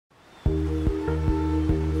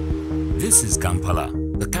This is Kampala,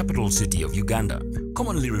 the capital city of Uganda,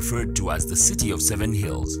 commonly referred to as the City of Seven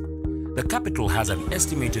Hills. The capital has an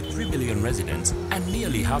estimated 3 million residents, and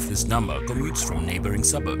nearly half this number commutes from neighboring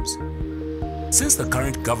suburbs. Since the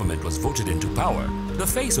current government was voted into power, the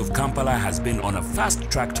face of Kampala has been on a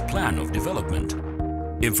fast-tracked plan of development.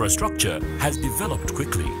 Infrastructure has developed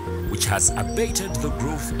quickly, which has abated the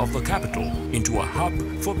growth of the capital into a hub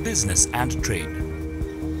for business and trade.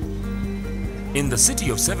 In the City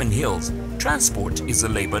of Seven Hills, transport is a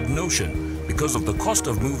labored notion because of the cost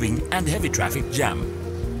of moving and heavy traffic jam.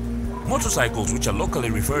 Motorcycles, which are locally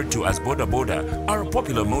referred to as boda boda, are a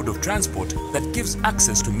popular mode of transport that gives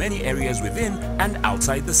access to many areas within and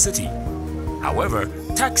outside the city. However,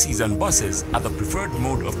 taxis and buses are the preferred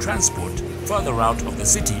mode of transport further out of the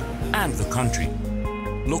city and the country.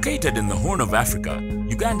 Located in the Horn of Africa,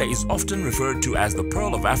 Uganda is often referred to as the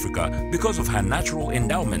Pearl of Africa because of her natural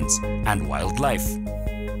endowments and wildlife.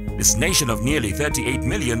 This nation of nearly 38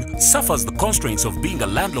 million suffers the constraints of being a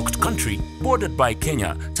landlocked country bordered by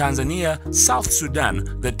Kenya, Tanzania, South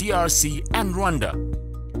Sudan, the DRC and Rwanda.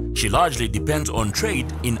 She largely depends on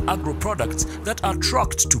trade in agro-products that are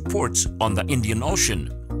trucked to ports on the Indian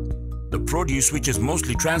Ocean. The produce, which is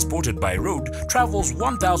mostly transported by road, travels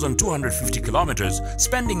 1,250 kilometers,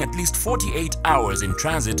 spending at least 48 hours in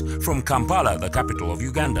transit from Kampala, the capital of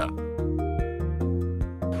Uganda.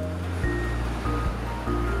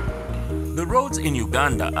 The roads in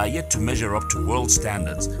Uganda are yet to measure up to world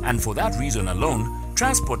standards, and for that reason alone,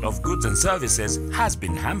 transport of goods and services has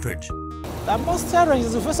been hampered. The most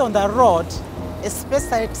challenges we face on the road,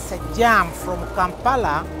 especially it's a jam from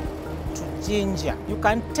Kampala to Jinja. You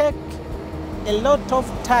can take a lot of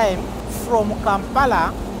time from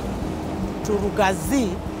Kampala to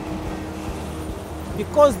Rugazi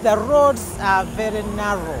because the roads are very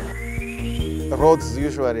narrow. Roads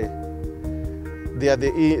usually, they are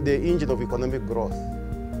the engine of economic growth.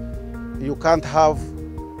 You can't have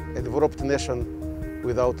a developed nation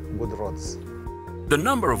without good roads. The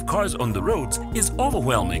number of cars on the roads is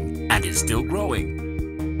overwhelming and is still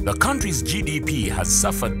growing. The country's GDP has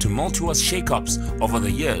suffered tumultuous shake-ups over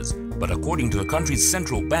the years, but according to the country's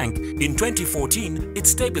central bank, in 2014, it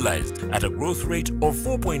stabilized at a growth rate of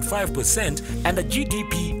 4.5% and a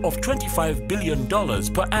GDP of $25 billion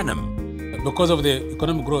per annum. Because of the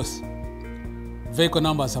economic growth, vehicle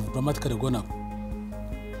numbers have dramatically gone up,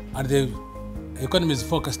 and the economy is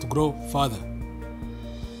forecast to grow further.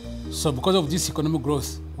 So because of this economic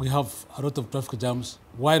growth, we have a lot of traffic jams.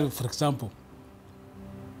 While, for example,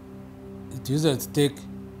 it used to take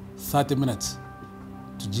 30 minutes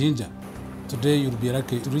to Jinja. Today you'll be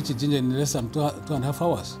lucky to reach Jinja in less than 2.5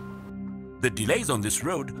 hours. The delays on this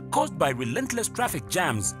road, caused by relentless traffic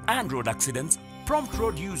jams and road accidents, prompt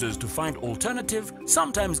road users to find alternative,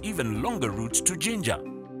 sometimes even longer routes to Jinja.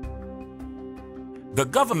 The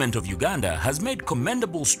government of Uganda has made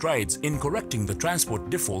commendable strides in correcting the transport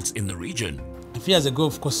defaults in the region. A few years ago,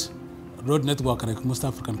 of course, road network, like most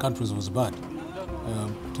African countries, was bad.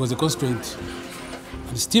 It was a constraint,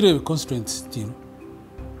 and still a constraint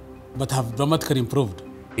but have dramatically improved.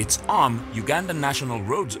 Its arm, Uganda National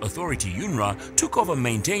Roads Authority UNRA, took over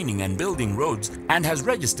maintaining and building roads and has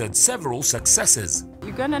registered several successes.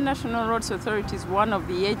 Uganda National Roads Authority is one of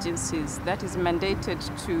the agencies that is mandated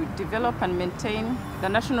to develop and maintain the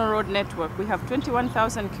national road network. We have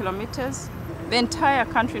 21,000 kilometers. The entire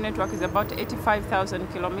country network is about 85,000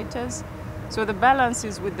 kilometers. So the balance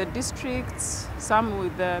is with the districts, some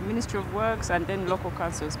with the Ministry of Works, and then local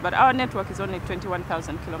councils. But our network is only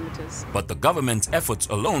 21,000 kilometers. But the government's efforts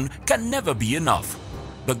alone can never be enough.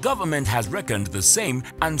 The government has reckoned the same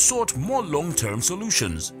and sought more long-term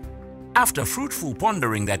solutions. After fruitful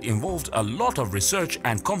pondering that involved a lot of research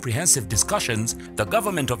and comprehensive discussions, the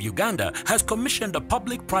government of Uganda has commissioned a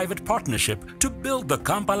public-private partnership to build the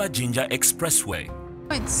Kampala-Jinja Expressway.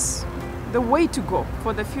 It's the way to go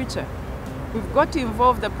for the future. We've got to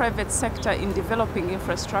involve the private sector in developing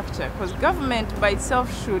infrastructure, because government by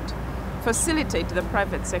itself should facilitate the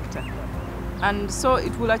private sector. And so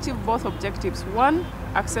it will achieve both objectives. One,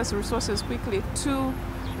 access resources quickly. Two,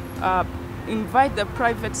 invite the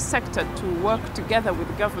private sector to work together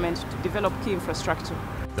with government to develop key infrastructure.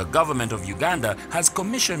 The government of Uganda has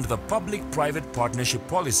commissioned the public-private partnership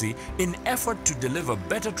policy in effort to deliver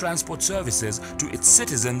better transport services to its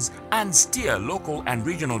citizens and steer local and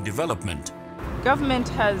regional development. Government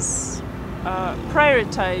has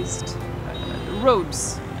prioritized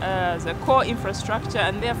roads as a core infrastructure,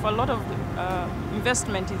 and therefore a lot of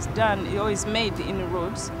investment is done or is made in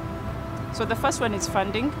roads. So the first one is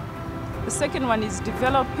funding. The second one is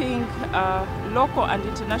developing local and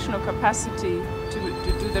international capacity to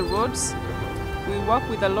do the roads. We work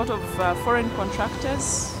with a lot of foreign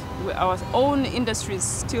contractors. Our own industry is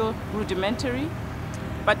still rudimentary.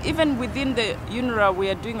 But even within the UNRA, we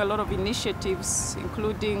are doing a lot of initiatives,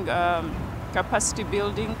 including capacity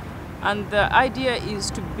building. And the idea is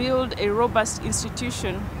to build a robust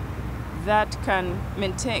institution that can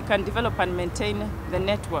develop and maintain the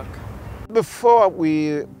network. Before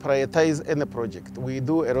we prioritize any project, we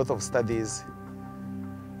do a lot of studies.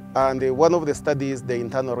 And one of the studies, the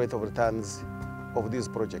internal rate of returns of these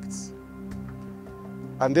projects.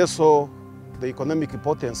 And also the economic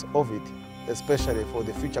importance of it, especially for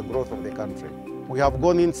the future growth of the country. We have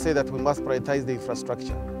gone in to say that we must prioritize the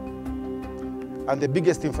infrastructure. And the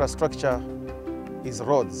biggest infrastructure is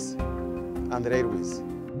roads and railways.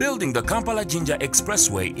 Building the Kampala-Jinja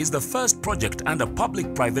Expressway is the first project under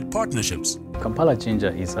public-private partnerships.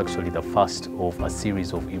 Kampala-Jinja is actually the first of a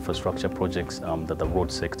series of infrastructure projects that the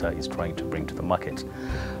road sector is trying to bring to the market.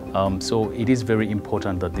 So it is very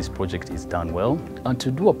important that this project is done well. And to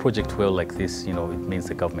do a project well like this, it means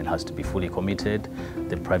the government has to be fully committed,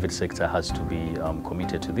 the private sector has to be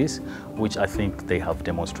committed to this, which I think they have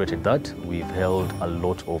demonstrated that. We've held a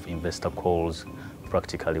lot of investor calls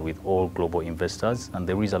practically with all global investors, and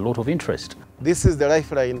there is a lot of interest. This is the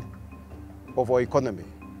lifeline of our economy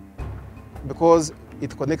because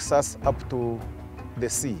it connects us up to the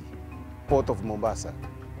sea, port of Mombasa.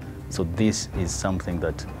 So this is something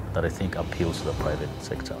that I think appeals to the private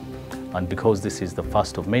sector. And because this is the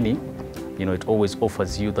first of many, it always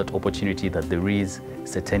offers you that opportunity that there is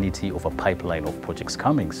certainty of a pipeline of projects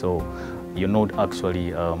coming. So you're not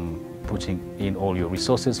actually putting in all your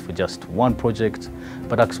resources for just one project,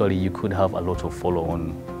 but actually you could have a lot of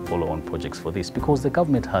follow-on projects for this because the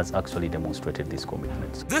government has actually demonstrated these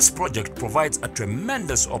commitments. This project provides a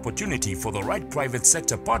tremendous opportunity for the right private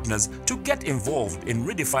sector partners to get involved in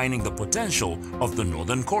redefining the potential of the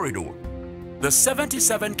Northern Corridor. The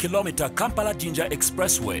 77-kilometer Kampala-Jinja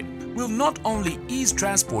Expressway will not only ease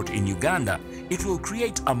transport in Uganda, it will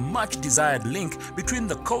create a much-desired link between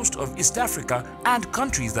the coast of East Africa and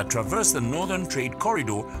countries that traverse the Northern Trade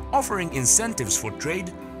Corridor, offering incentives for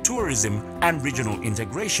trade, tourism, and regional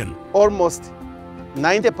integration. Almost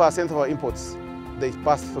 90% of our imports, they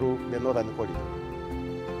pass through the Northern Corridor.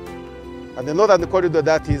 And the Northern Corridor,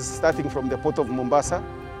 that is starting from the port of Mombasa,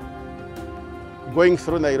 going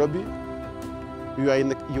through Nairobi, you are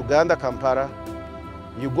in Uganda, Kampala,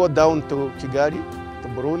 you go down to Kigali, to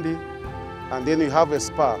Burundi, and then you have a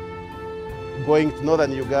spur going to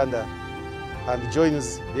northern Uganda and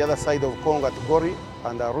joins the other side of Congo at Gori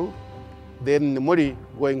and Aru, then Muri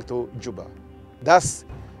going to Juba. That's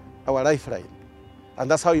our lifeline,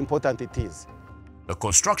 and that's how important it is. The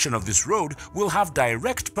construction of this road will have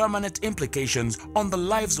direct permanent implications on the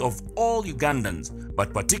lives of all Ugandans,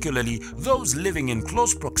 but particularly those living in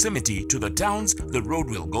close proximity to the towns the road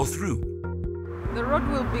will go through. The road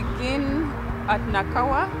will begin at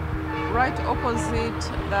Nakawa, right opposite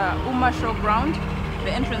the Uma Showground,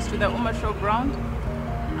 the entrance to the Uma Showground,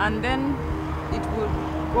 and then it will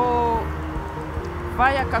go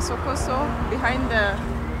via Kasokoso behind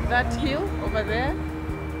that hill over there,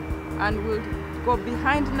 and will go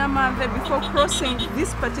behind Namave before crossing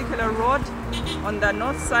this particular road on the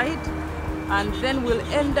north side, and then we'll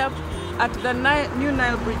end up at the New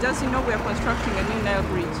Nile Bridge. As you know, we are constructing a New Nile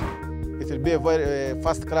Bridge. It will be a very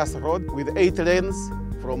first-class road with 8 lanes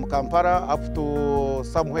from Kampala up to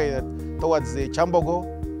somewhere towards the Chambogo.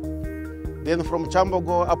 Then from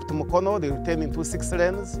Chambogo up to Mukono, they will turn into 6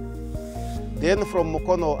 lanes. Then from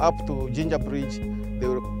Mukono up to Jinja Bridge, there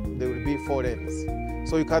will be 4 lanes.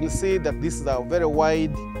 So you can see that these are very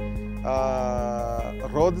wide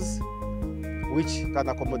roads which can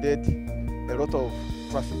accommodate a lot of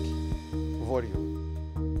traffic volume.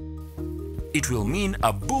 It will mean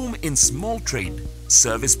a boom in small trade,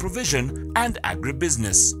 service provision, and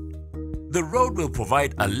agribusiness. The road will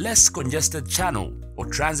provide a less congested channel or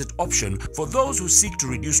transit option for those who seek to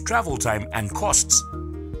reduce travel time and costs.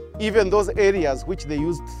 Even those areas which they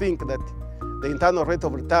used to think that the internal rate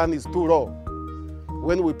of return is too low,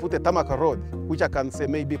 when we put a tarmac road, which I can say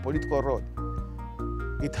may be a political road,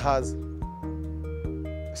 it has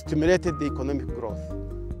stimulated the economic growth.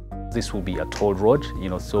 This will be a toll road,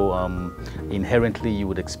 so inherently you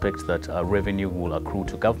would expect that revenue will accrue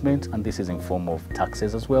to government, and this is in form of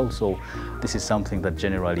taxes as well. So this is something that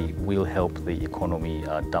generally will help the economy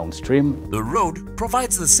downstream. The road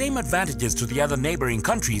provides the same advantages to the other neighboring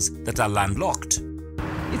countries that are landlocked.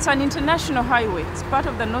 It's an international highway. It's part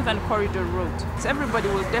of the Northern Corridor road. So everybody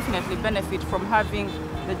will definitely benefit from having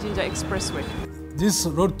the Jinja Expressway. This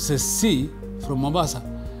road to the sea from Mombasa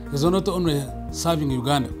is not only serving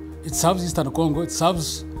Uganda. It serves Eastern Congo, it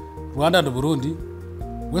serves Rwanda and Burundi,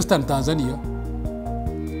 Western Tanzania,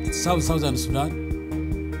 Southern Sudan,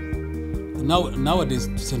 nowadays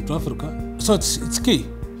Central Africa. So it's key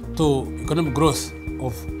to economic growth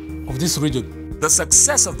of this region. The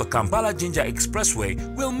success of the Kampala-Jinja Expressway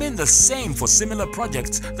will mean the same for similar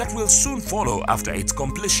projects that will soon follow after its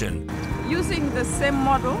completion. Using the same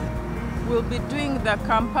model, we'll be doing the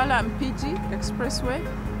Kampala-Mpigi Expressway,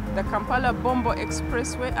 the Kampala-Bombo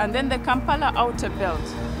Expressway, and then the Kampala Outer Belt.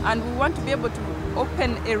 And we want to be able to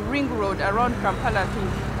open a ring road around Kampala to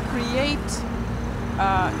create,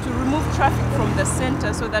 to remove traffic from the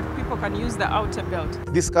center so that people can use the outer belt.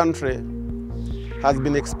 This country has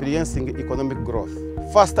been experiencing economic growth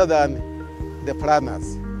faster than the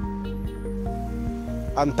planners.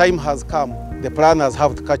 And time has come, the planners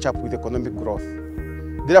have to catch up with economic growth.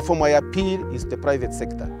 Therefore, my appeal is the private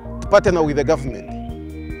sector to partner with the government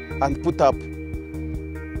and put up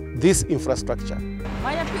this infrastructure.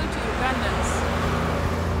 My appeal to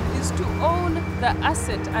Ugandans is to own the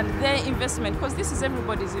asset and their investment, because this is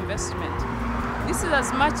everybody's investment. This is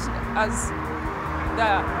as much as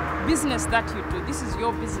the business that you do. This is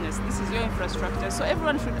your business, this is your infrastructure. So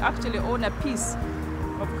everyone should actually own a piece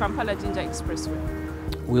of Kampala-Jinja Expressway.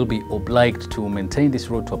 We'll be obliged to maintain this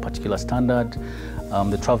road to a particular standard.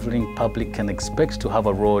 The traveling public can expect to have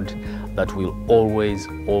a road that will always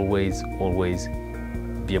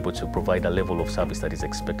be able to provide a level of service that is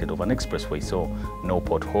expected of an expressway. So no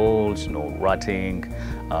potholes, no rutting.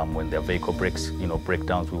 When their vehicle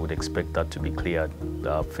breakdowns, we would expect that to be cleared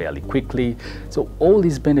fairly quickly. So all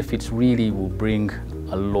these benefits really will bring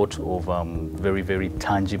a lot of very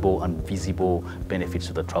tangible and visible benefits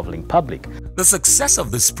to the traveling public. The success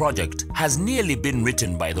of this project has nearly been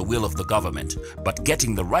written by the will of the government, but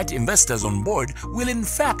getting the right investors on board will in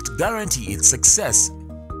fact guarantee its success.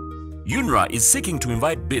 UNRA is seeking to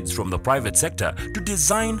invite bids from the private sector to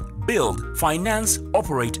design, build, finance,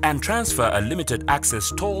 operate and transfer a limited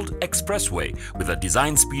access tolled expressway with a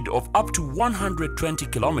design speed of up to 120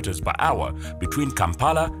 kilometers per hour between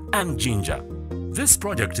Kampala and Jinja. This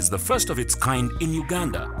project is the first of its kind in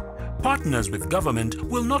Uganda. Partners with government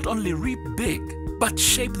will not only reap big, but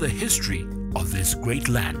shape the history of this great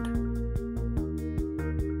land.